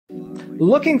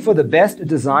Looking for the best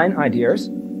design ideas?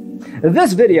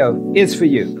 This video is for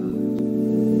you.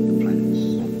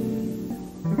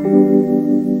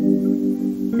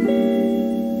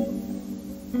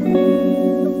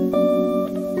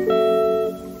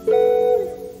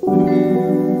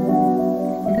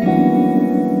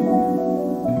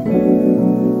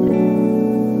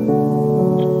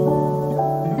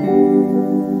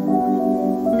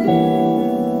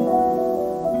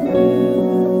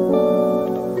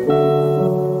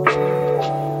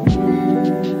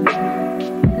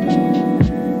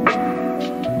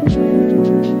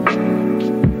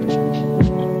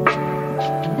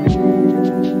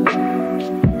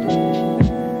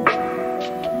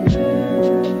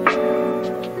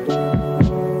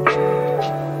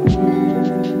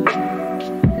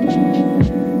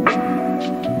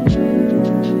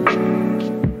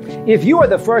 If you are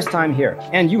the first time here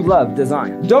and you love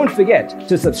design, don't forget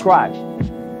to subscribe.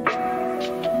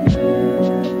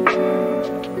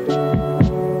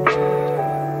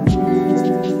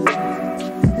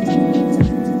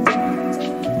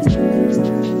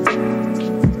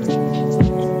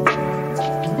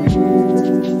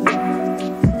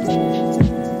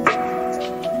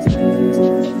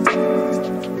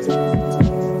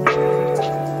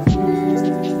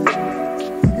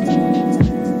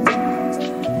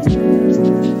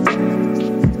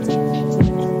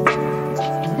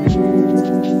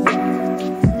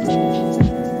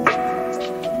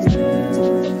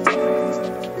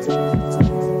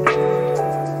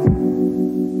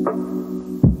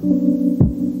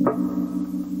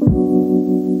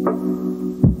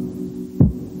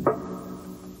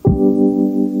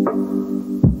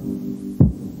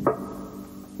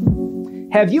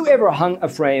 Have you ever hung a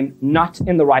frame not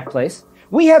in the right place?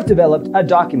 We have developed a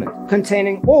document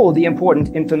containing all the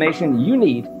important information you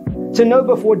need to know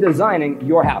before designing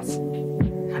your house.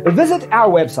 Visit our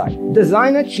website,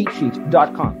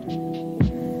 designercheatsheet.com.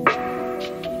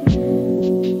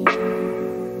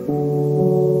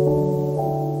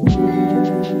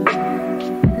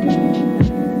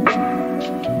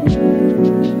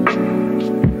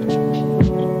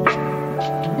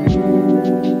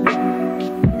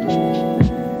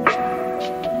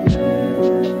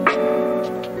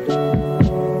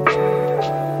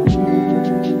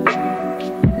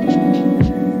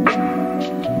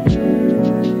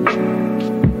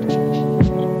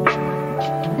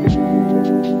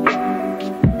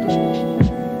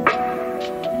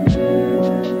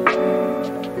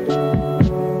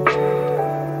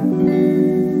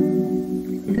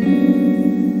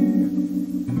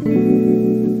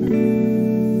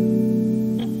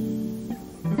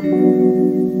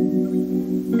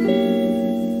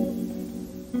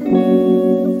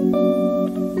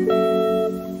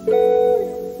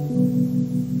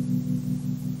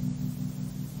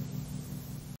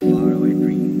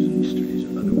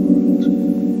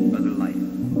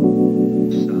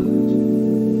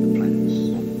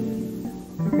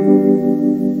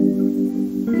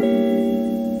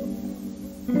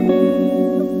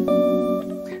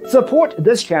 Support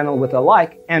this channel with a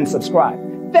like and subscribe.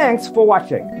 Thanks for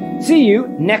watching. See you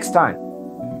next time.